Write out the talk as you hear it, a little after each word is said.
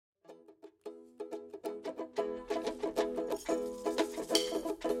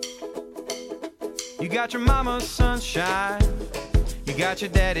You got your mama's sunshine, you got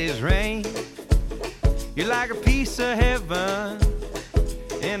your daddy's rain. You're like a piece of heaven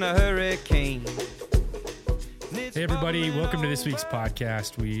in a hurricane. Hey everybody, welcome to this week's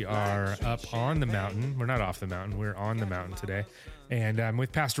podcast. We are up on the mountain. We're not off the mountain, we're on the mountain today. And I'm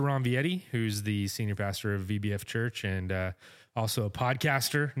with Pastor Ron Vietti, who's the senior pastor of VBF Church and also a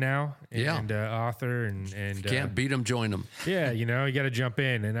podcaster now and author. And can't beat them, join them. Yeah, you know, you got to jump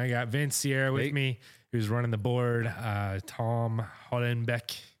in. And I got Vince Sierra with me, who's running the board, Tom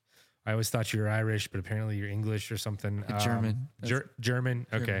Hollenbeck. I always thought you were Irish, but apparently you're English or something. German. German.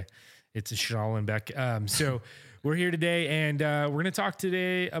 Okay. It's a Schallenbeck. So we're here today, and we're going to talk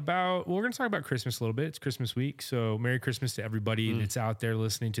today about, we're going to talk about Christmas a little bit. It's Christmas week, so Merry Christmas to everybody that's out there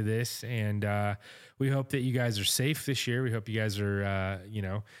listening to this. And we hope that you guys are safe this year. We hope you guys are,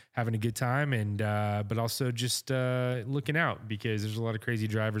 having a good time, and but also just looking out, because there's a lot of crazy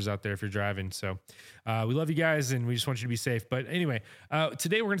drivers out there if you're driving. So we love you guys, and we just want you to be safe. But anyway,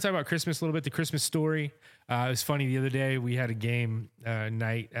 today we're going to talk about Christmas a little bit, the Christmas story. It was funny the other day. We had a game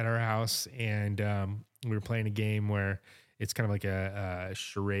night at our house, and we were playing a game where it's kind of like a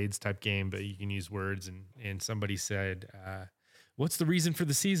charades type game, but you can use words. And somebody said, "What's the reason for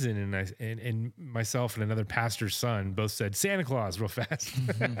the season?" And myself and another pastor's son both said Santa Claus real fast.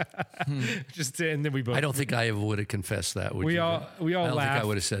 And then we both. I don't think I ever would have confessed that. We all I don't laughed. think I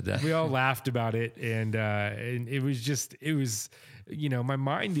would have said that. We all laughed about it, and it was. My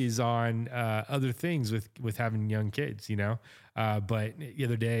mind is on other things with having young kids, but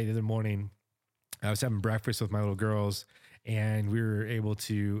the other morning, I was having breakfast with my little girls, and we were able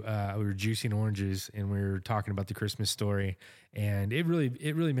to, we were juicing oranges, and we were talking about the Christmas story, and it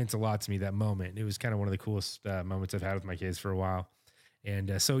really meant a lot to me, that moment. It was kind of one of the coolest moments I've had with my kids for a while. And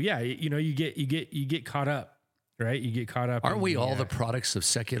you get caught up, right? You get caught up. Aren't we all the products of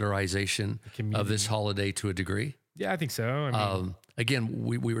secularization of this holiday to a degree? Yeah, I think so. Again,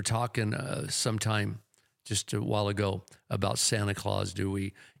 we were talking sometime just a while ago about Santa Claus.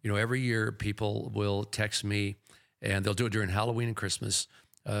 Every year people will text me, and they'll do it during Halloween and Christmas.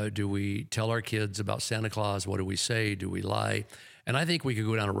 Do we tell our kids about Santa Claus? What do we say? Do we lie? And I think we could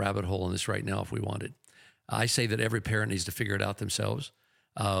go down a rabbit hole in this right now if we wanted. I say that every parent needs to figure it out themselves.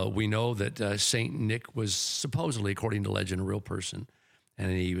 We know that Saint Nick was supposedly, according to legend, a real person,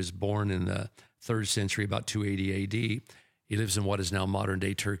 and he was born in the 3rd century, about 280 AD. He lives in what is now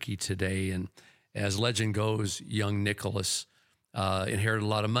modern-day Turkey today. And as legend goes, young Nicholas inherited a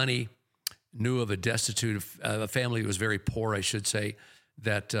lot of money, knew of a destitute a family that was very poor, I should say,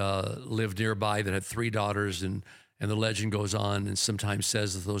 that lived nearby, that had 3 daughters. And the legend goes on and sometimes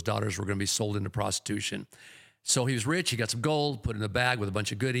says that those daughters were going to be sold into prostitution. So he was rich. He got some gold, put it in a bag with a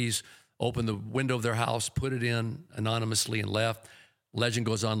bunch of goodies, opened the window of their house, put it in anonymously, and left. Legend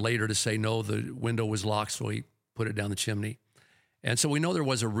goes on later to say, no, the window was locked, so he put it down the chimney. And so we know there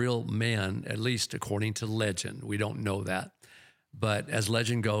was a real man, at least according to legend. We don't know that. But as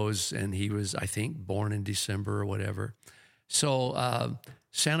legend goes, and he was, I think, born in December or whatever. So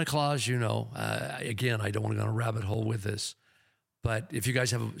Santa Claus, again, I don't want to go on a rabbit hole with this. But if you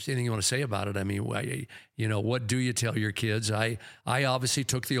guys have anything you want to say about it, I mean, what do you tell your kids? I obviously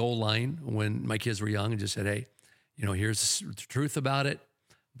took the old line when my kids were young and just said, hey, here's the truth about it,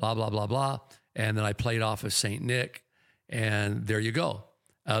 blah, blah, blah, blah. And then I played off of St. Nick, and there you go.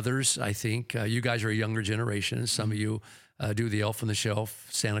 Others, I think, you guys are a younger generation. Some of you do the Elf on the Shelf,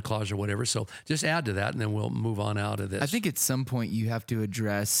 Santa Claus or whatever. So just add to that, and then we'll move on out of this. I think at some point you have to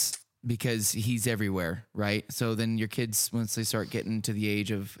address, because he's everywhere, right? So then your kids, once they start getting to the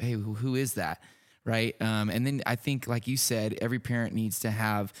age of, hey, who is that? Right. And then I think, like you said, every parent needs to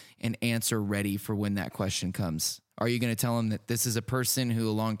have an answer ready for when that question comes. Are you going to tell them that this is a person who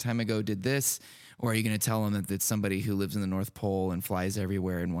a long time ago did this? Or are you going to tell them that it's somebody who lives in the North Pole and flies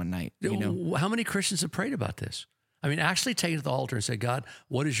everywhere in one night? How many Christians have prayed about this? I mean, actually take it to the altar and say, God,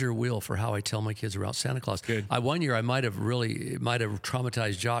 what is your will for how I tell my kids about Santa Claus? Good. One year, it might have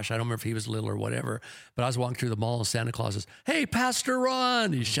traumatized Josh. I don't remember if he was little or whatever, but I was walking through the mall and Santa Claus says, hey, Pastor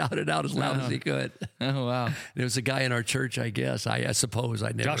Ron. He shouted out as loud as he could. Oh, wow. And it was a guy in our church, I guess. I suppose. I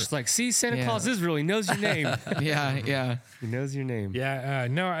never. Josh's like, see, Santa Claus really knows your name. Yeah. He knows your name. Yeah,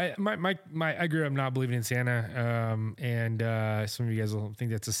 I grew up not believing in Santa, and some of you guys will think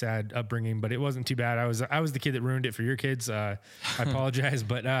that's a sad upbringing, but it wasn't too bad. I was the kid that ruined it for your kids. I apologize,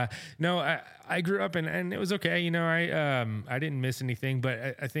 but I grew up and it was okay. I didn't miss anything,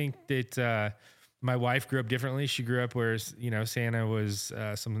 but I think that my wife grew up differently. She grew up where Santa was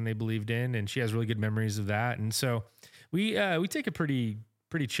something they believed in, and she has really good memories of that. And so we take a pretty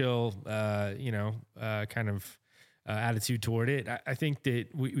chill, kind of attitude toward it. I think that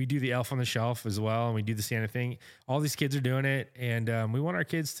we do the elf on the shelf as well, and we do the Santa thing. All these kids are doing it, and we want our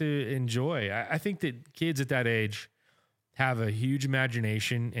kids to enjoy. I think that kids at that age have a huge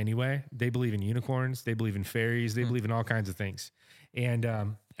imagination anyway. They believe in unicorns. They believe in fairies. They believe in all kinds of things.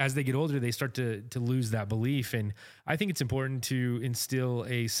 And as they get older, they start to lose that belief. And I think it's important to instill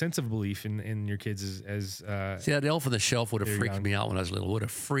a sense of belief in your kids as See, that elf on the shelf would have freaked young. me out when I was little. Would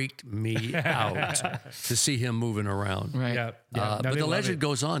have freaked me out to see him moving around. Right. No, But they the love legend it.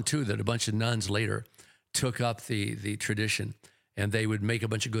 goes on too that a bunch of nuns later took up the tradition, and they would make a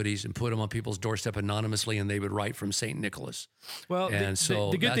bunch of goodies and put them on people's doorstep anonymously, and they would write from Saint Nicholas. Well, And so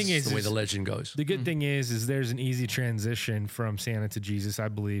the good that's thing is the way the legend goes. The good thing is there's an easy transition from Santa to Jesus, I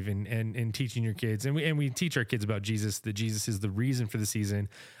believe, and teaching your kids, and we teach our kids about Jesus, that Jesus is the reason for the season,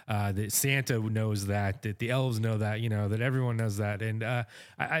 that Santa knows that the elves know that, that everyone knows that, and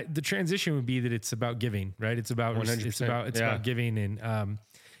the transition would be that it's about giving, right? It's about 100%. it's about giving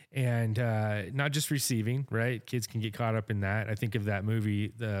and not just receiving, right? Kids can get caught up in that. I think of that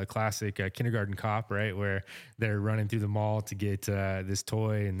movie, the classic Kindergarten Cop, right, where they're running through the mall to get this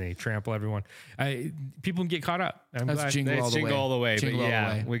toy and they trample everyone. People can get caught up. That's Jingle It's All the Jingle Way. All the Way. Jingle But All the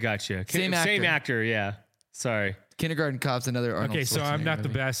yeah, Way. we got you. Same Same actor. actor. Yeah. Sorry. Kindergarten Cop's another Arnold Okay, so I'm Schwarzenegger not the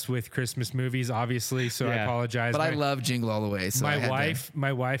movie. best with Christmas movies, obviously, so I Yeah. apologize. But I love Jingle All the Way. So I had to-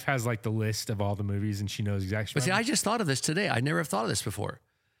 my wife has like the list of all the movies, and she knows exactly. But see, I just thought of this today. I never have thought of this before.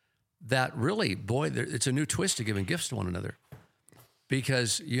 That really, boy, it's a new twist to giving gifts to one another.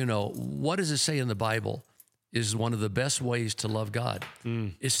 Because, what does it say in the Bible is one of the best ways to love God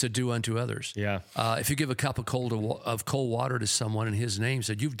is to do unto others. Yeah. If you give a cup of cold water to someone in his name,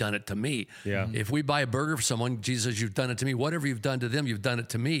 said, you've done it to me. Yeah. If we buy a burger for someone, Jesus says, you've done it to me. Whatever you've done to them, you've done it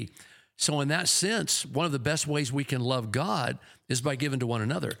to me. So in that sense, one of the best ways we can love God is by giving to one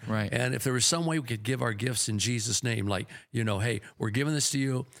another. Right. And if there was some way we could give our gifts in Jesus' name, like, hey, we're giving this to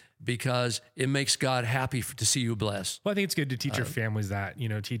you because it makes God happy to see you blessed. Well, I think it's good to teach our families that,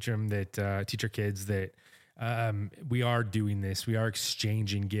 teach them that, teach our kids that we are doing this. We are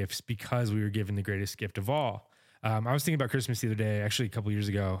exchanging gifts because we were given the greatest gift of all. I was thinking about Christmas the other day. Actually, a couple of years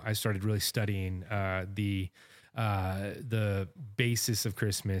ago, I started really studying the basis of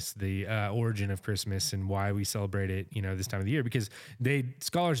Christmas, the origin of Christmas, and why we celebrate it, this time of the year. Because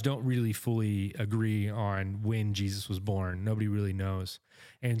scholars don't really fully agree on when Jesus was born. Nobody really knows.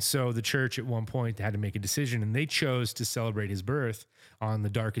 And so the church at one point had to make a decision, and they chose to celebrate his birth on the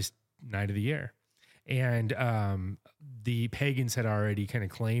darkest night of the year. And the pagans had already kind of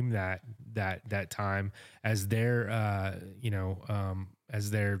claimed that time as their as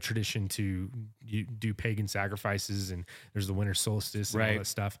their tradition to do pagan sacrifices, and there's the winter solstice and all that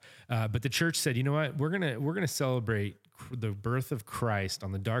stuff. But the church said, you know what, we're gonna celebrate the birth of Christ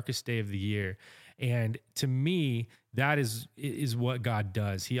on the darkest day of the year. And to me, that is what God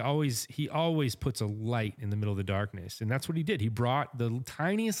does. He always puts a light in the middle of the darkness. And that's what he did. He brought the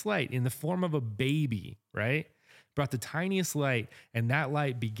tiniest light in the form of a baby, right? Brought the tiniest light, and that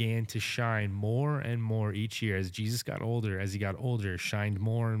light began to shine more and more each year as Jesus got older. As he got older, shined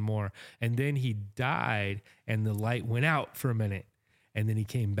more and more. And then he died, and the light went out for a minute. And then he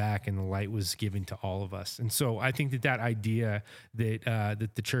came back, and the light was given to all of us. And so I think that idea that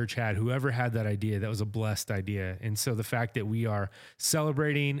the church had, whoever had that idea, that was a blessed idea. And so the fact that we are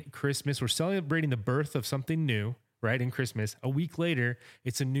celebrating Christmas, we're celebrating the birth of something new, right? In Christmas, a week later,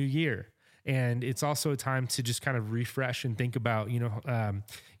 it's a new year. And it's also a time to just kind of refresh and think about,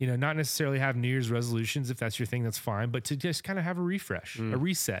 not necessarily have New Year's resolutions. If that's your thing, that's fine. But to just kind of have a refresh, a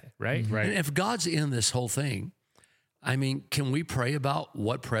reset, right? Right. And if God's in this whole thing, I mean, can we pray about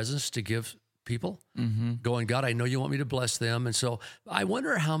what presents to give people? Going, God, I know you want me to bless them. And so I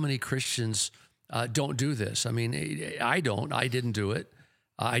wonder how many Christians don't do this. I mean, I didn't do it.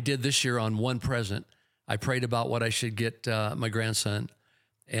 I did this year on one present. I prayed about what I should get my grandson.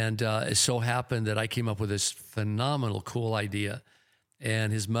 And it so happened that I came up with this phenomenal, cool idea.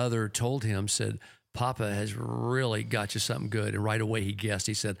 And his mother told him, said, Papa has really got you something good. And right away he guessed.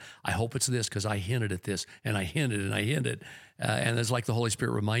 He said, I hope it's this because I hinted at this and I hinted and I hinted. And it's like the Holy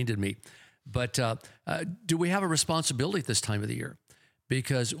Spirit reminded me. But do we have a responsibility at this time of the year?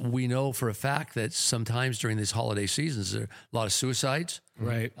 Because we know for a fact that sometimes during these holiday seasons, there are a lot of suicides.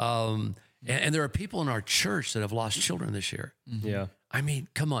 Right. And there are people in our church that have lost children this year. Yeah. I mean,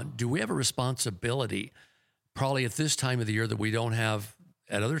 come on. Do we have a responsibility probably at this time of the year that we don't have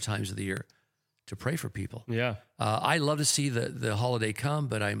at other times of the year to pray for people? Yeah. I love to see the holiday come,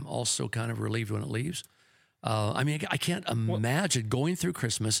 but I'm also kind of relieved when it leaves. I mean, I can't imagine going through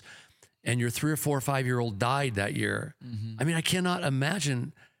Christmas and your 3 or 4 or 5 year old died that year. I mean, I cannot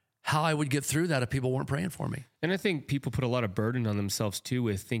imagine how I would get through that if people weren't praying for me. And I think people put a lot of burden on themselves too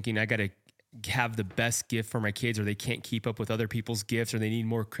with thinking I got to have the best gift for my kids, or they can't keep up with other people's gifts, or they need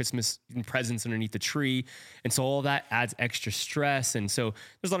more Christmas presents underneath the tree. And so all that adds extra stress. And so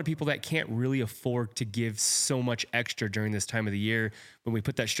there's a lot of people that can't really afford to give so much extra during this time of the year. When we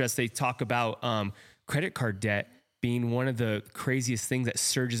put that stress, they talk about credit card debt being one of the craziest things that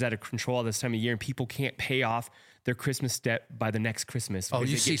surges out of control at this time of year, and people can't pay off their Christmas debt by the next Christmas. Oh,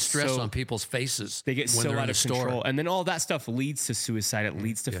 you see stress on people's faces. They get when so they're out in of the control. store. And then all that stuff leads to suicide. It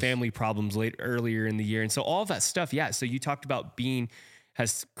leads to family problems earlier in the year. And so all that stuff, yeah. So you talked about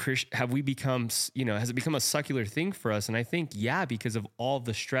has it become a secular thing for us? And I think, yeah, because of all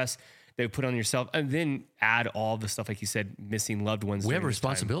the stress they put on yourself, and then add all the stuff, like you said, missing loved ones. We have a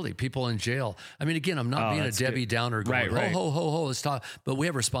responsibility. People in jail. I mean, again, I'm not being a Debbie Downer going, right. ho, ho, ho, ho, let's talk. But we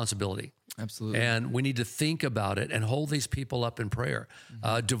have a responsibility. Absolutely. And we need to think about it and hold these people up in prayer.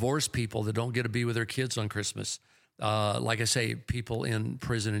 Divorced people that don't get to be with their kids on Christmas. Like I say, people in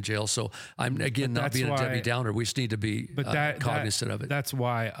prison and jail. So I'm, again, not being a Debbie Downer. We just need to be cognizant of it. That's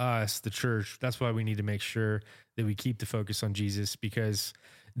why us, the church, that's why we need to make sure that we keep the focus on Jesus, because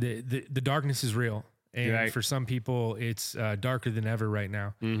the darkness is real. And for some people, it's darker than ever right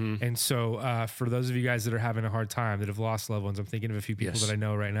now. Mm-hmm. And so for those of you guys that are having a hard time, that have lost loved ones, I'm thinking of a few people that I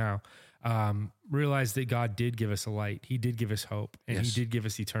know right now, realize that God did give us a light. He did give us hope, and he did give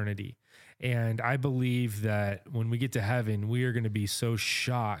us eternity. And I believe that when we get to heaven, we are going to be so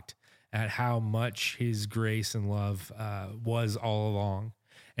shocked at how much his grace and love was all along.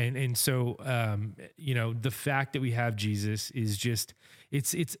 And so, the fact that we have Jesus is just,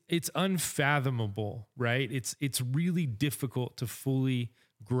 it's unfathomable, right? It's really difficult to fully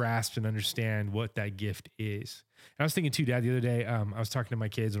grasp and understand what that gift is. And I was thinking too, Dad, the other day, I was talking to my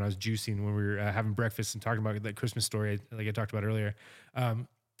kids when I was juicing, when we were having breakfast and talking about that Christmas story, like I talked about earlier.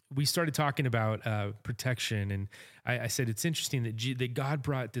 We started talking about protection, and I said it's interesting that God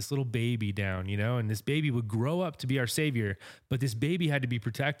brought this little baby down, and this baby would grow up to be our savior, but this baby had to be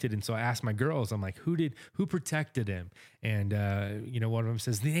protected. And so I asked my girls, I'm like, who protected him? And one of them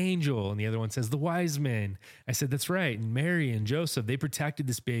says the angel, and the other one says the wise men. I said that's right. And Mary and Joseph, they protected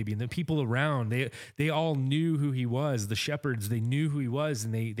this baby, and the people around, they all knew who he was. The shepherds, they knew who he was,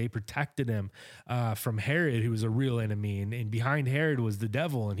 and they protected him from Herod, who was a real enemy, and behind Herod was the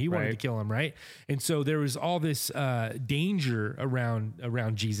devil, and he wanted to kill him, right? And so there was all this danger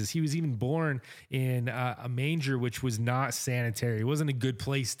around Jesus. He was even born in a manger, which was not sanitary. It wasn't a good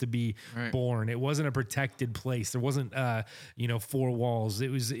place to be born. It wasn't a protected place. There wasn't four walls. It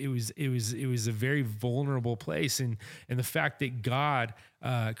was a very vulnerable place. And the fact that God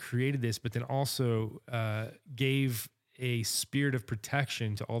created this, but then also gave a spirit of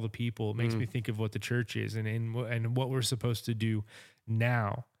protection to all the people, makes me think of what the church is and what we're supposed to do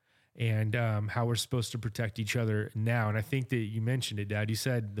now. And how we're supposed to protect each other now. And I think that you mentioned it, Dad. You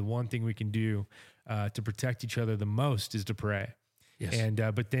said the one thing we can do to protect each other the most is to pray. Yes. And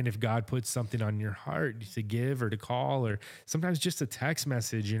but then if God puts something on your heart to give or to call, or sometimes just a text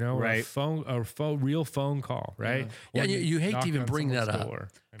message, or a real phone call, right? Yeah, you hate to even bring that up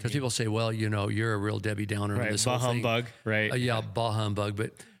because people say, well, you're a real Debbie Downer. Right, bah humbug, right? Bah humbug.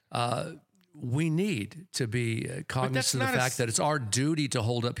 But we need to be cognizant of the fact that it's our duty to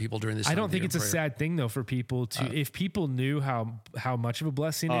hold up people during this time. I don't think it's a sad thing though for people to, if people knew how much of a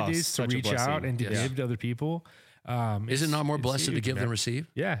blessing it is to reach out and to give to other people. Is it not more blessed to give than receive?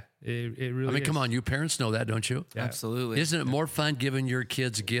 Yeah, it really is. Come on, you parents know that, don't you? Yeah. Absolutely. Isn't it more fun giving your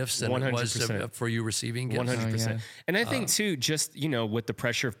kids gifts than 100%. It was for you receiving gifts? 100%. And I think too, just, with the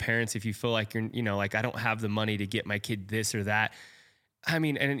pressure of parents, if you feel like you're, like I don't have the money to get my kid this or that. I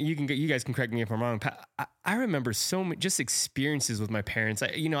mean, and you guys can correct me if I'm wrong. I remember so many just experiences with my parents. I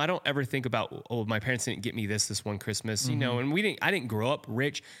don't ever think about, my parents didn't get me this one Christmas, and I didn't grow up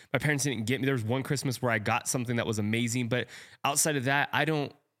rich. My parents didn't get me. There was one Christmas where I got something that was amazing, but outside of that, I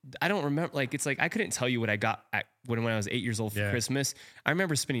don't remember. Like, it's like, I couldn't tell you what I got when I was 8 years old for Christmas. I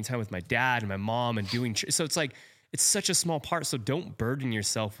remember spending time with my dad and my mom and doing, so it's like, it's such a small part. So don't burden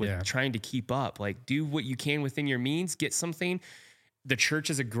yourself with trying to keep up. Like, do what you can within your means, get something. The church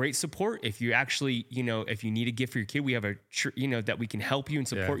is a great support. If you actually, if you need a gift for your kid, we have a church, that we can help you and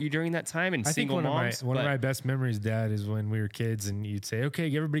support you during that time. And I think one of my best memories, Dad, is when we were kids and you'd say, okay,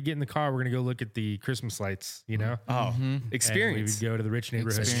 everybody get in the car. We're going to go look at the Christmas lights, Experience. And we would go to the rich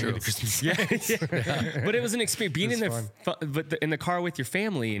neighborhood and see the Christmas lights. But it was an experience being in the car with your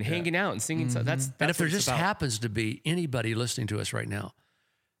family and hanging out and singing. So that's and if there just happens to be anybody listening to us right now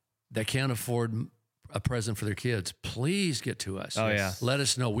that can't afford a present for their kids, please get to us. Oh, yeah. Let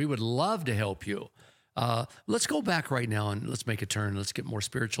us know. We would love to help you. Let's go back right now and let's make a turn. Let's get more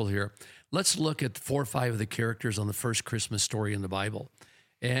spiritual here. Let's look at 4 or 5 of the characters on the first Christmas story in the Bible.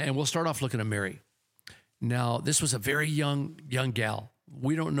 And we'll start off looking at Mary. Now, this was a very young gal.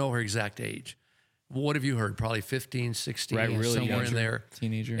 We don't know her exact age. What have you heard? Probably 15, 16, Right, really somewhere young. in there.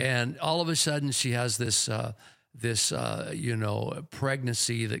 Teenager. And all of a sudden, she has this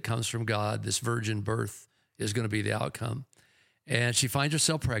pregnancy that comes from God. This virgin birth is going to be the outcome. And she finds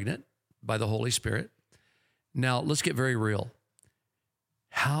herself pregnant by the Holy Spirit. Now, let's get very real.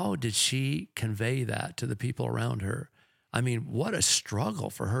 How did she convey that to the people around her? I mean, what a struggle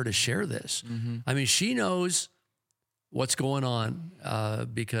for her to share this. I mean, she knows what's going on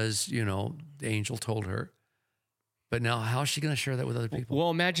because, the angel told her. But now, how is she going to share that with other people? Well,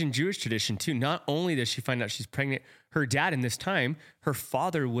 imagine Jewish tradition too. Not only does she find out she's pregnant, her dad in this time, her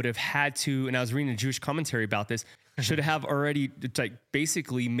father would have had to, and I was reading a Jewish commentary about this, should have already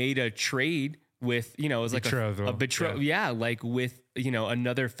basically made a trade with, it was like a betrothal. Yeah, like with,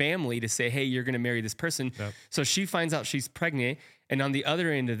 another family to say, hey, you're going to marry this person. Yep. So she finds out she's pregnant. And on the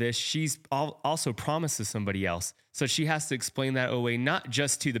other end of this, she's also promises somebody else. So she has to explain that away, not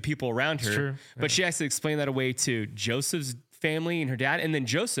just to the people around her, but she has to explain that away to Joseph's family and her dad. And then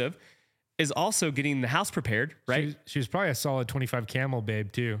Joseph is also getting the house prepared, right? She was probably a solid 25 camel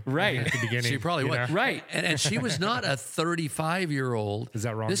babe too. Right. At the beginning. She probably was. Right. And she was not a 35-year-old. Is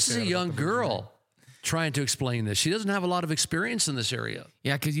that wrong? This is a young girl trying to explain this. She doesn't have a lot of experience in this area.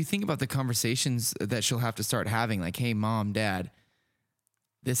 Yeah, because you think about the conversations that she'll have to start having, like, hey, mom, dad,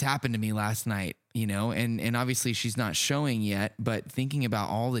 this happened to me last night, and obviously she's not showing yet, but thinking about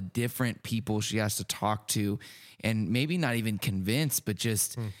all the different people she has to talk to and maybe not even convince, but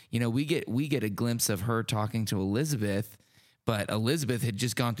just, we get a glimpse of her talking to Elizabeth, but Elizabeth had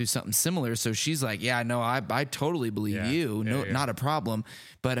just gone through something similar. So she's like, yeah, no, I totally believe you. No, not a problem.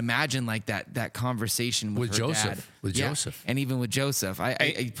 But imagine like that conversation with her Joseph, dad. with Joseph. And even with Joseph,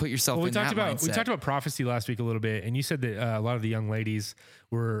 I put yourself in that mindset. We talked about prophecy last week a little bit, and you said that a lot of the young ladies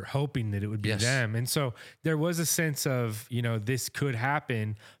were hoping that it would be them. And so there was a sense of, this could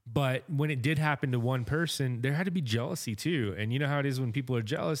happen, but when it did happen to one person, there had to be jealousy too. And you know how it is when people are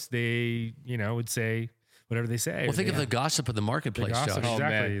jealous, they, would say whatever they say. Well, think of the gossip of the marketplace, gossip, Josh.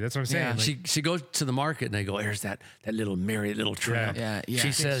 exactly. That's what I'm saying. Yeah. Like, She goes to the market and they go, here's that little Mary, little tramp. Yeah.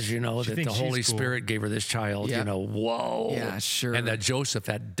 She says, that the thinks Holy she's cool. Spirit gave her this child, Yeah. whoa. Yeah, sure. And that Joseph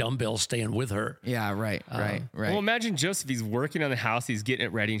had dumbbells staying with her. Yeah, right. Well, imagine Joseph, he's working on the house, he's getting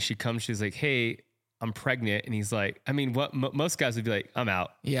it ready, and she comes, she's like, hey, I'm pregnant. And he's like, I mean, what most guys would be like, I'm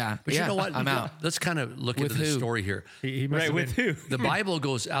out. Yeah. But you know what? I'm out. Let's kind of look With into the who? story here. he must Right, have with been- who? The Bible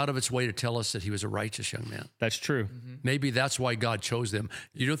goes out of its way to tell us that he was a righteous young man. That's true. Maybe that's why God chose them.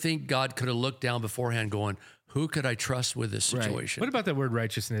 You don't think God could have looked down beforehand going, who could I trust with this situation? What about that word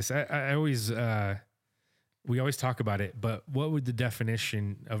righteousness? I always, we always talk about it, but what would the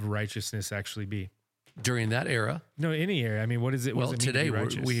definition of righteousness actually be? During that era, No, any area. I mean, what is it? What well, does it mean to today be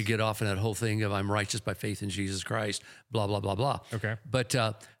righteous? we could get off in that whole thing of I'm righteous by faith in Jesus Christ, blah, blah, blah, blah. Okay. But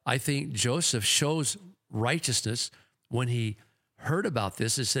I think Joseph shows righteousness when he heard about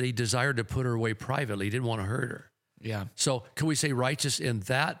this. It said he desired to put her away privately. He didn't want to hurt her. Yeah. So can we say righteous in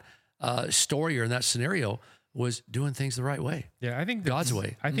that story or in that scenario was doing things the right way? Yeah, I think God's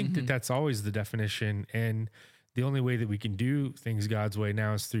that's- way. I think that that's always the definition, and the only way that we can do things God's way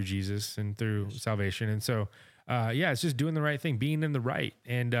now is through Jesus and through salvation. And so, it's just doing the right thing, being in the right.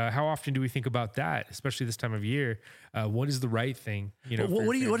 And how often do we think about that, especially this time of year? What is the right thing?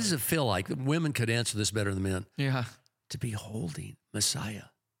 What does it feel like? Women could answer this better than men. Yeah. To be holding Messiah,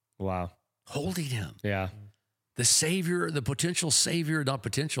 Wow. holding him, Yeah. the Savior, the potential Savior, not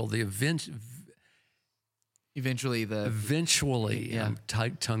potential, the Eventually eventually, Yeah. I'm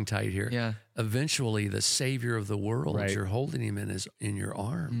tongue tied here. Yeah. Eventually, the Savior of the world, Right. you're holding him in your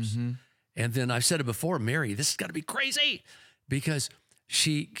arms. Mm-hmm. And then I've said it before, Mary, this has got to be crazy because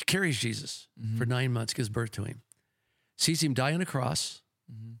she carries Jesus Mm-hmm. for 9 months, gives birth to him, sees him die on a cross.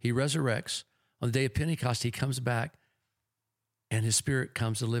 Mm-hmm. He resurrects. On the day of Pentecost, he comes back and his spirit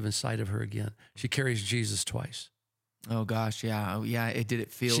comes to live inside of her again. She carries Jesus twice. Oh gosh, yeah. Oh, yeah, it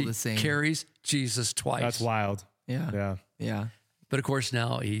did feel She the same. carries Jesus twice. That's wild. Yeah. Yeah. Yeah. But of course,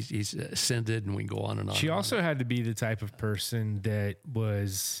 now he's ascended, and we can go on and on. She and on. also had to be the type of person that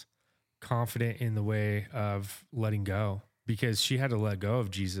was confident in the way of letting go, because she had to let go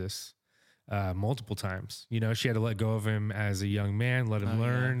of Jesus multiple times. She had to let go of him as a young man, let him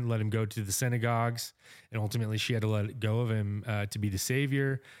learn, let him go to the synagogues. And ultimately she had to let go of him to be the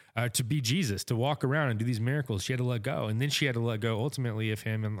Savior, to be Jesus, to walk around and do these miracles. She had to let go. And then she had to let go ultimately of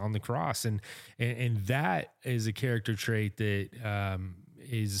him on the cross. And that is a character trait that,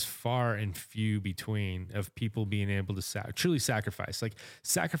 is far and few between of people being able to truly sacrifice. Like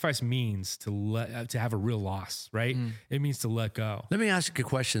sacrifice means to have a real loss, right? It means to let go. Let me ask you a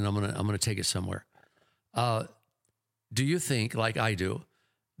question. I'm gonna take it somewhere. Do you think, like I do,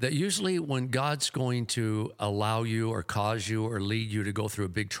 that usually when God's going to allow you or cause you or lead you to go through a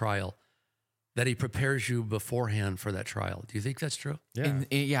big trial, that he prepares you beforehand for that trial? Do you think that's true?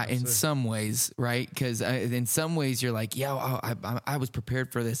 In some ways, right? Because in some ways you're like, I was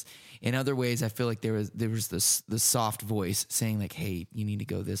prepared for this. In other ways, I feel like there was the soft voice saying like, hey, you need to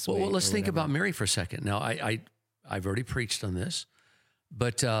go this way. Well, let's think about Mary for a second. Now, I've already preached on this,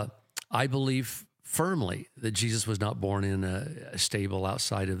 but I believe firmly that Jesus was not born in a stable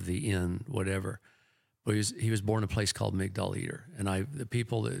outside of the inn, whatever. But he was born in a place called Migdal Eder. And the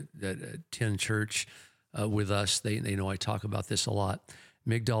people that attend church with us, they know I talk about this a lot.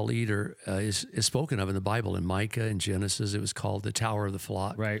 Migdal Eder is spoken of in the Bible. In Micah and Genesis, it was called the Tower of the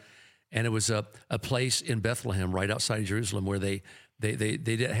Flock. Right. And it was a place in Bethlehem, right outside of Jerusalem, where they had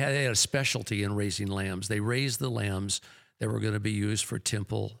a specialty in raising lambs. They raised the lambs that were going to be used for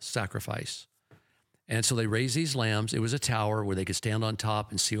temple sacrifice. And so they raised these lambs. It was a tower where they could stand on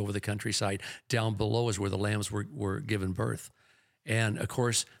top and see over the countryside. Down below is where the lambs were given birth. And of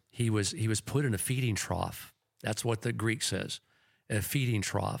course, he was put in a feeding trough. That's what the Greek says, a feeding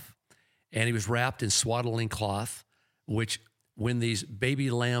trough. And he was wrapped in swaddling cloth, which when these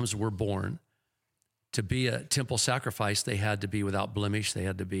baby lambs were born, to be a temple sacrifice, they had to be without blemish. They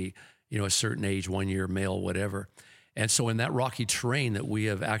had to be, a certain age, 1 year, male, whatever. And so in that rocky terrain that we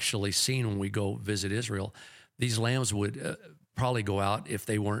have actually seen when we go visit Israel, these lambs would probably go out if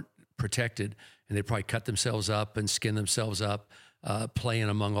they weren't protected, and they'd probably cut themselves up and skin themselves up, playing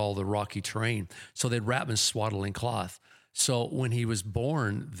among all the rocky terrain. So they'd wrap in swaddling cloth. So when he was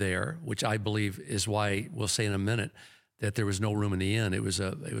born there, which I believe is why we'll say in a minute that there was no room in the inn, it was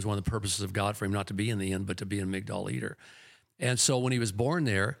one of the purposes of God for him not to be in the inn, but to be in Migdal Eder. And so when he was born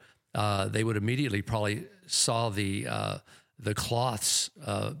there, they would immediately probably saw the cloths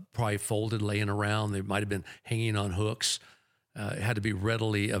probably folded, laying around. They might have been hanging on hooks. It had to be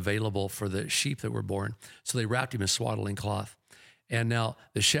readily available for the sheep that were born. So they wrapped him in swaddling cloth. And now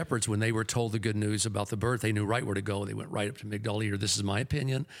the shepherds, when they were told the good news about the birth, they knew right where to go. They went right up to Migdal Eder. This is my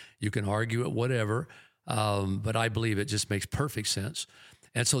opinion. You can argue it, whatever. But I believe it just makes perfect sense.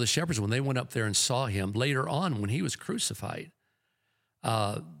 And so the shepherds, when they went up there and saw him later on when he was crucified,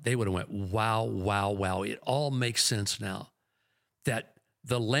 they would have went, wow, wow, wow. It all makes sense now that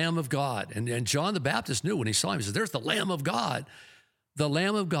the Lamb of God, and John the Baptist knew when he saw him, he said, there's the Lamb of God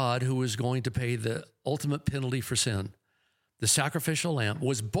who was going to pay the ultimate penalty for sin. The sacrificial lamb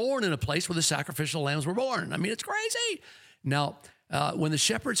was born in a place where the sacrificial lambs were born. I mean, it's crazy. Now, when the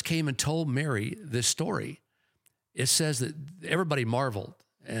shepherds came and told Mary this story, it says that everybody marveled.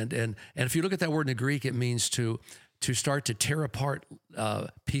 And if you look at that word in the Greek, it means to start to tear apart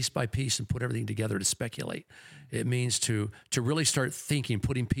piece by piece and put everything together, to speculate. It means to really start thinking,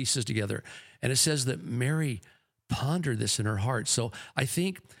 putting pieces together. And it says that Mary pondered this in her heart. So I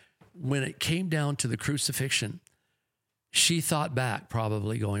think when it came down to the crucifixion, she thought back,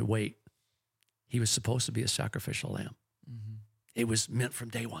 probably going, wait, he was supposed to be a sacrificial lamb. Mm-hmm. It was meant from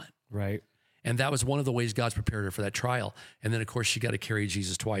day one. Right. And that was one of the ways God's prepared her for that trial. And then, of course, she got to carry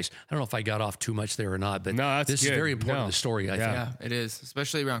Jesus twice. I don't know if I got off too much there or not, but this is very important to the story, I think. Yeah, it is.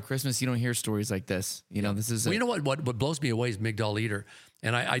 Especially around Christmas, you don't hear stories like this. This is... Well, you know what blows me away is Migdal Eder.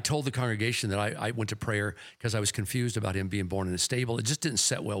 And I told the congregation that I went to prayer because I was confused about him being born in a stable. It just didn't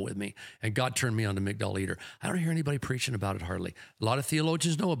set well with me. And God turned me on to Migdal Eder. I don't hear anybody preaching about it hardly. A lot of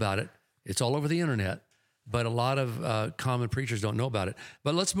theologians know about it. It's all over the internet. But a lot of common preachers don't know about it.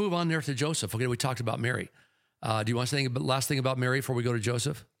 But let's move on there to Joseph. Okay, we talked about Mary. Do you want to say the last thing about Mary before we go to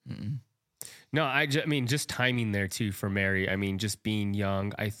Joseph? Mm-mm. No, I mean, just timing there too for Mary. I mean, just being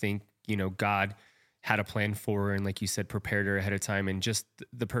young, I think, God had a plan for her, and like you said, prepared her ahead of time, and just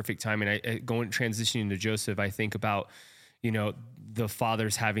the perfect time. And transitioning to Joseph, I think about, the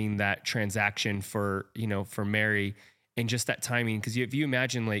fathers having that transaction for Mary, and just that timing. Because if you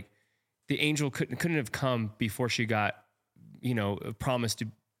imagine, like, the angel couldn't have come before she got, promised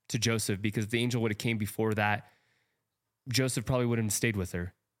to Joseph, because if the angel would have came before that, Joseph probably wouldn't have stayed with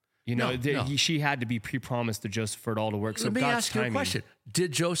her. She had to be pre-promised to Joseph for it all to work. So Let me God's ask you a question.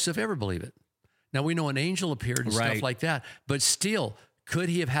 Did Joseph ever believe it? Now, we know an angel appeared and stuff like that, but still, could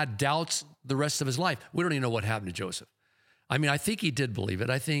he have had doubts the rest of his life? We don't even know what happened to Joseph. I mean, I think he did believe it.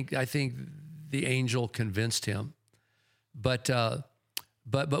 I think the angel convinced him. But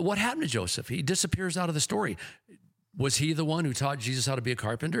what happened to Joseph? He disappears out of the story. Was he the one who taught Jesus how to be a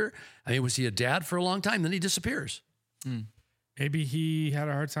carpenter? I mean, was he a dad for a long time? Then he disappears. Maybe he had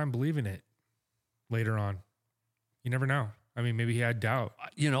a hard time believing it later on. You never know. I mean, maybe he had doubt.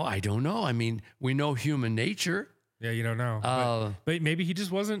 I don't know. I mean, we know human nature. Yeah, you don't know. But maybe he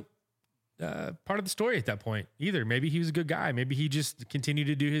just wasn't part of the story at that point either. Maybe he was a good guy. Maybe he just continued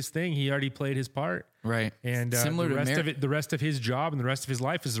to do his thing. He already played his part. Right. And Similar the to rest of it, the rest of his job and the rest of his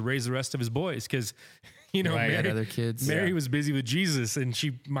life is to raise the rest of his boys. Because, Right, had other kids. Mary was busy with Jesus, and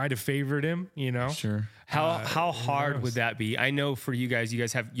she might have favored him. Sure. How hard would that be? I know for you guys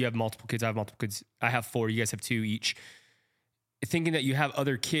have multiple kids. I have multiple kids. I have 4. You guys have 2 each. Thinking that you have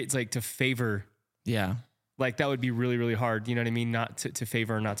other kids like to favor. Yeah. Like that would be really, really hard. You know what I mean? Not to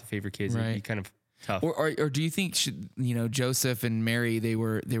favor or not to favor kids. Right. It'd be kind of tough. Or do you think Joseph and Mary they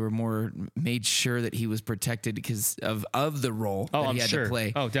were more made sure that he was protected because of the role that he had to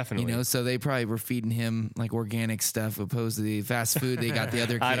play? Oh, definitely. So they probably were feeding him like organic stuff opposed to the fast food they got the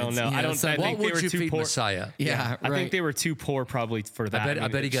other kids. I don't know. I think what they would were you too feed poor. Messiah? Yeah, I think they were too poor probably for that. I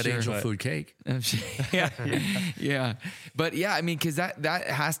bet he got angel food cake. Yeah. But yeah, I mean, because that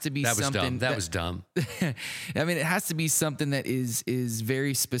has to be That was something dumb. That was dumb. I mean, it has to be something that is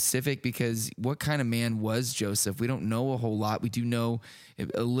very specific, because what kind of man was Joseph? We don't know a whole lot. We do know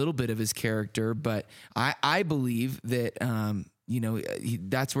a little bit of his character, but I believe that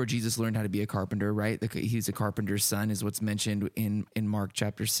that's where Jesus learned how to be a carpenter, right? He's a carpenter's son, is what's mentioned in Mark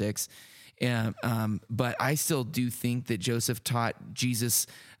chapter 6. But I still do think that Joseph taught Jesus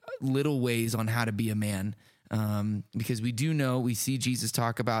little ways on how to be a man. Because we see Jesus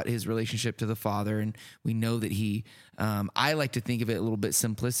talk about his relationship to the Father, and we know that I like to think of it a little bit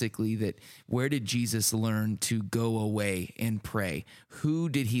simplistically, that where did Jesus learn to go away and pray? Who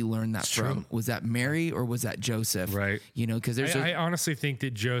did he learn that from? True. Was that Mary or was that Joseph? Right. Because I honestly think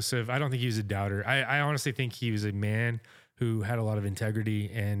that Joseph, I don't think he was a doubter. I honestly think he was a man who had a lot of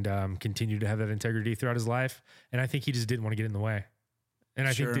integrity and continued to have that integrity throughout his life. And I think he just didn't want to get in the way. And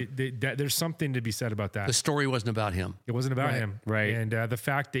I think that there's something to be said about that. The story wasn't about him. It wasn't about him. Right. And the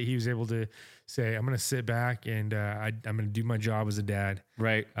fact that he was able to say, I'm going to sit back and I'm going to do my job as a dad.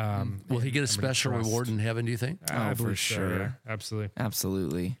 Right. Will he get a special reward in heaven, do you think? I for believe so, sure. yeah. Absolutely.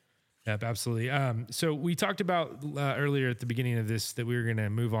 Absolutely. Yep, absolutely. So we talked about earlier at the beginning of this that we were going to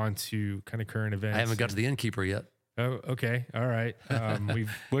move on to kind of current events. I haven't got to the innkeeper yet. Oh, okay. All right.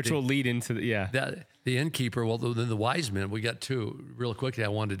 Which will lead into The innkeeper, well, then the wise men, we got 2 real quickly I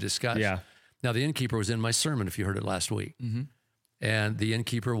wanted to discuss. Yeah. Now, the innkeeper was in my sermon, if you heard it last week. Mm-hmm. And the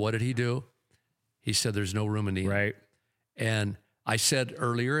innkeeper, what did he do? He said, there's no room in the inn. Right. And I said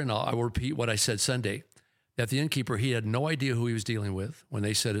earlier, and I will repeat what I said Sunday, that the innkeeper, he had no idea who he was dealing with when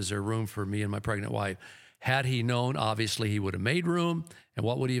they said, is there room for me and my pregnant wife? Had he known, obviously he would have made room. And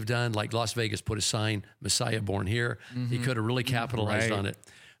what would he have done? Like Las Vegas put a sign, Messiah born here. Mm-hmm. He could have really capitalized on it.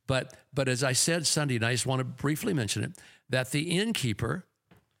 But as I said Sunday, and I just want to briefly mention it, that the innkeeper,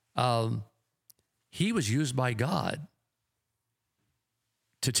 he was used by God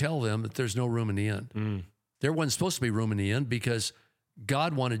to tell them that there's no room in the inn. Mm. There wasn't supposed to be room in the inn because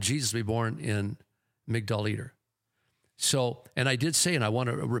God wanted Jesus to be born in Migdal Eder. So, and I did say, and I want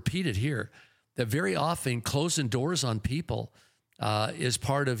to repeat it here, that very often closing doors on people is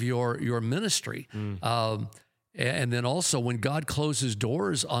part of your ministry. Mm. And then also when God closes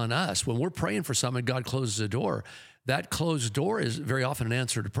doors on us, when we're praying for something, God closes a door, that closed door is very often an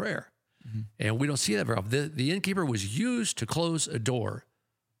answer to prayer. Mm-hmm. And we don't see that very often. The innkeeper was used to close a door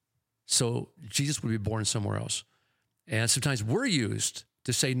so Jesus would be born somewhere else. And sometimes we're used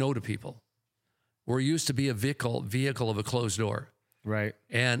to say no to people. We're used to be a vehicle of a closed door. Right.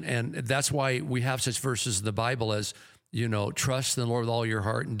 And that's why we have such verses in the Bible as, trust in the Lord with all your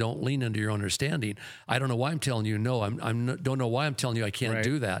heart and don't lean into your own understanding. I don't know why I'm telling you no. Don't know why I'm telling you I can't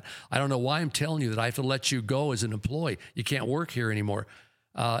do that. I don't know why I'm telling you that I have to let you go as an employee. You can't work here anymore.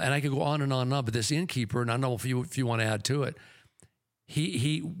 And I could go on and on and on. But this innkeeper, and I don't know if you want to add to it,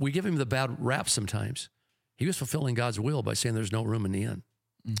 we give him the bad rap sometimes. He was fulfilling God's will by saying there's no room in the inn.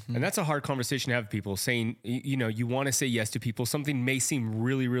 Mm-hmm. And that's a hard conversation to have with people, saying, you want to say yes to people. Something may seem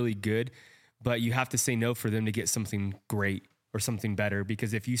really, really good, but you have to say no for them to get something great or something better.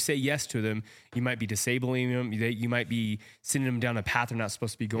 Because if you say yes to them, you might be disabling them. You might be sending them down a path they're not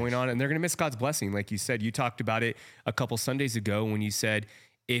supposed to be going on, and they're going to miss God's blessing. Like you said, you talked about it a couple Sundays ago when you said,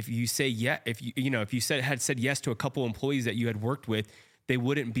 if you say if you had said yes to a couple employees that you had worked with, they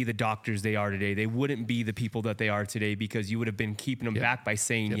wouldn't be the doctors they are today. They wouldn't be the people that they are today because you would have been keeping them back by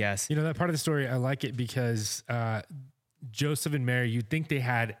saying yes. That part of the story, I like it because Joseph and Mary, you'd think they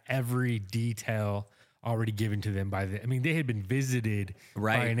had every detail already given to them by the. I mean, they had been visited by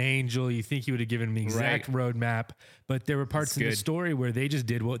Right. an angel. You think he would have given them the exact roadmap, but there were parts in the good. story where they just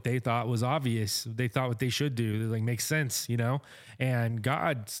did what they thought was obvious. They thought what they should do. They're like, makes sense, you know. And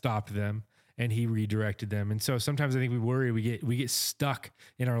God stopped them. And he redirected them. And so sometimes I think we worry, we get stuck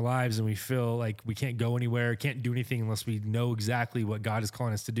in our lives and we feel like we can't go anywhere, can't do anything unless we know exactly what God is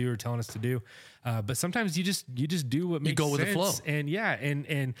calling us to do or telling us to do. But sometimes you just do what makes go with the sense. flow. And yeah,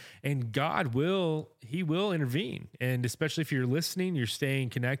 and God will intervene. And especially if you're listening, you're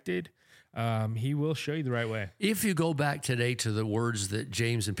staying connected, he will show you the right way. If you go back today to the words that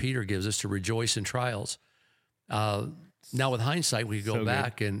James and Peter gives us to rejoice in trials, now with hindsight, we go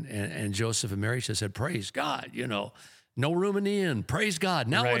back and Joseph and Mary just said, praise God, you know, no room in the inn. Praise God.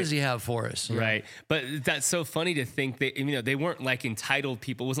 Now what does he have for us? Right. But that's so funny to think that, you know, they weren't like entitled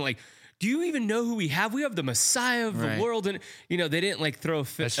people. It wasn't like, do you even know who we have? We have the Messiah of the world. And, you know, they didn't like throw a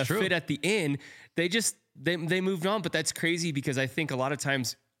fit at the inn. They just, they moved on. But that's crazy because I think a lot of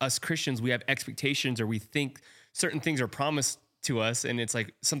times us Christians, we have expectations or we think certain things are promised to us and it's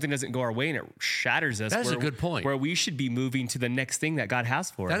like something doesn't go our way and it shatters us. That's a good point. Where we should be moving to the next thing that God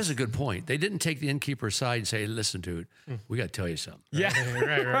has for us. That is a good point. They didn't take the innkeeper aside and say, listen, dude, we got to tell you something.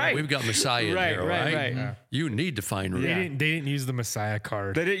 Yeah. right. We've got Messiah in here, right? Right. You need to find room. They didn't use the Messiah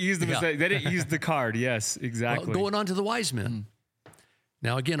card. They didn't use the Messiah. They didn't use the card. Yes, exactly. Well, going on to the wise men.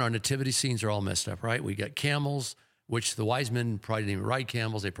 Now, again, our nativity scenes are all messed up, right? We got camels, which the wise men probably didn't even ride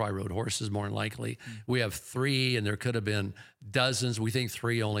camels. They probably rode horses more than likely. We have 3, and there could have been dozens. We think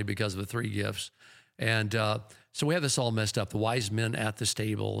 3 only because of the 3 gifts. And so we have this all messed up. The wise men at the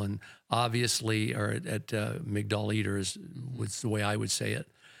stable, and obviously, or at Migdal Eder was the way I would say it.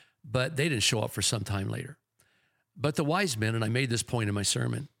 But they didn't show up for some time later. But the wise men, and I made this point in my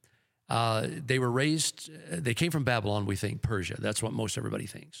sermon, they were raised, they came from Babylon, we think, Persia. That's what most everybody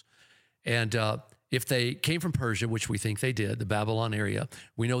thinks. And if they came from Persia, which we think they did, the Babylon area,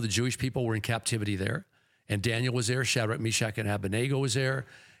 we know the Jewish people were in captivity there. And Daniel was there, Shadrach, Meshach, and Abednego was there.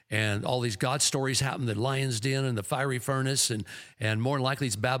 And all these God stories happened, the lion's den and the fiery furnace. And more than likely,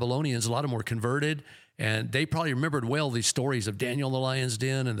 it's Babylonians, a lot of them were converted. And they probably remembered well these stories of Daniel in the lion's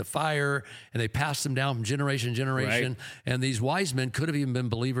den and the fire. And they passed them down from generation to generation. Right. And these wise men could have even been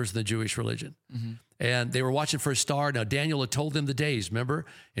believers in the Jewish religion. Mm-hmm. And they were watching for a star. Now, Daniel had told them the days, remember?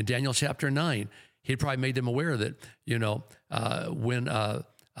 In Daniel chapter 9, he'd probably made them aware that, you know, when a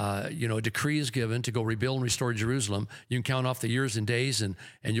decree is given to go rebuild and restore Jerusalem, you can count off the years and days and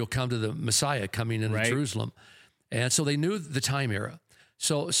you'll come to the Messiah coming into Jerusalem. And so they knew the time era.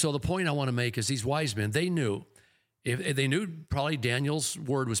 So the point I want to make is these wise men, they knew, if they knew probably Daniel's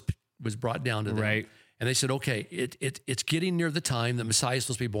word was brought down to them. Right. And they said, okay, it's getting near the time that Messiah is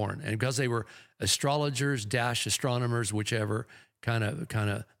supposed to be born. And because they were astrologers, astronomers, whichever, kind of,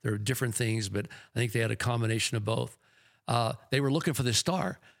 there are different things, but I think they had a combination of both. They were looking for this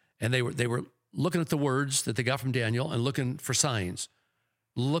star, and they were looking at the words that they got from Daniel and looking for signs.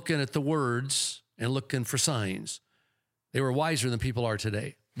 Looking at the words and looking for signs. They were wiser than people are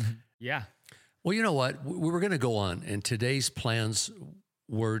today. Mm-hmm. Yeah. Well, you know what? We were going to go on, and today's plans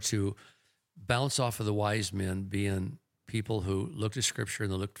were to bounce off of the wise men being people who looked at Scripture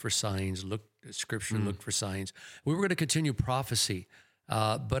and they looked for signs, looked at Scripture and looked for signs. We were going to continue prophecy,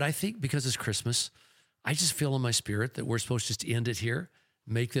 but I think because it's Christmas, I just feel in my spirit that we're supposed to just end it here,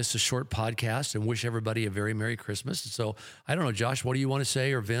 make this a short podcast, and wish everybody a very Merry Christmas. So I don't know, Josh, what do you want to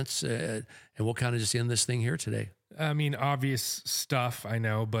say, or Vince? And we'll kind of just end this thing here today. I mean, obvious stuff, I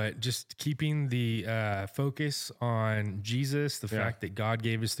know, but just keeping the focus on Jesus, the fact that God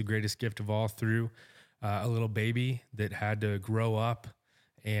gave us the greatest gift of all through a little baby that had to grow up.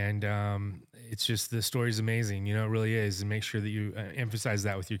 And it's just, the story's amazing. You know, it really is. And make sure that you emphasize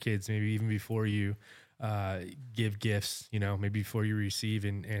that with your kids, maybe even before you give gifts, you know, maybe before you receive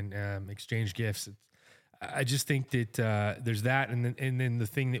and exchange gifts. I just think that there's that. And then the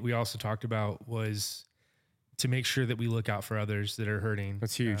thing that we also talked about was to make sure that we look out for others that are hurting.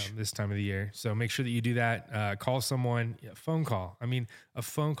 That's huge. This time of the year. So make sure that you do that. Call someone, phone call. I mean, a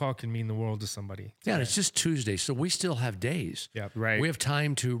phone call can mean the world to somebody. Yeah, and it's just Tuesday, so we still have days. Yeah, right. We have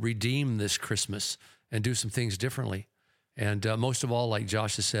time to redeem this Christmas and do some things differently. And most of all, like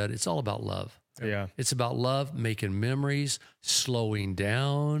Josh has said, it's all about love. Yeah. It's about love, making memories, slowing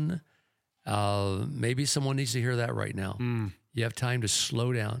down. Maybe someone needs to hear that right now. You have time to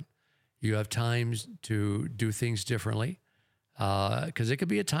slow down. You have times to do things differently, because it could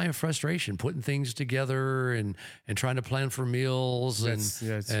be a time of frustration, putting things together and trying to plan for meals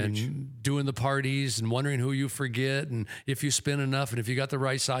and doing the parties and wondering who you forget and if you spend enough and if you got the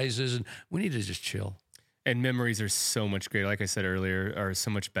right sizes. And we need to just chill. And memories are so much greater. Like I said earlier, are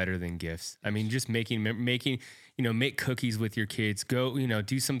so much better than gifts. I mean, just making, make cookies with your kids. Go,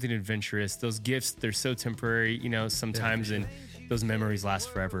 do something adventurous. Those gifts, they're so temporary, sometimes, and those memories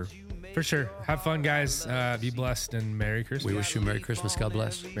last forever. For sure. Have fun, guys. Be blessed and Merry Christmas. We wish you Merry Christmas. God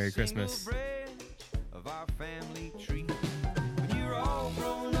bless. Merry Christmas. Of our family tree. When you're all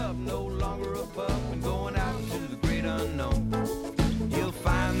grown up, no longer a pup, and going out to the great unknown, you'll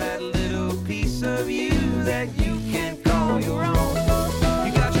find that little piece of you that you can call your own.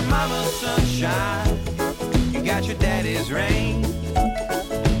 You got your mama's sunshine, you got your daddy's rain.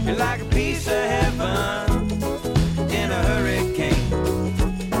 You're like a piece of heaven in a hurricane,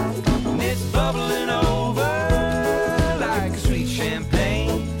 and it's bubbling over like sweet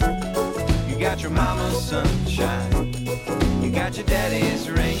champagne. You got your mama's sunshine, you got your daddy's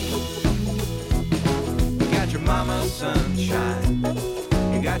rain. You got your mama's sunshine,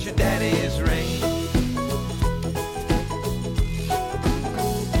 you got your daddy's rain.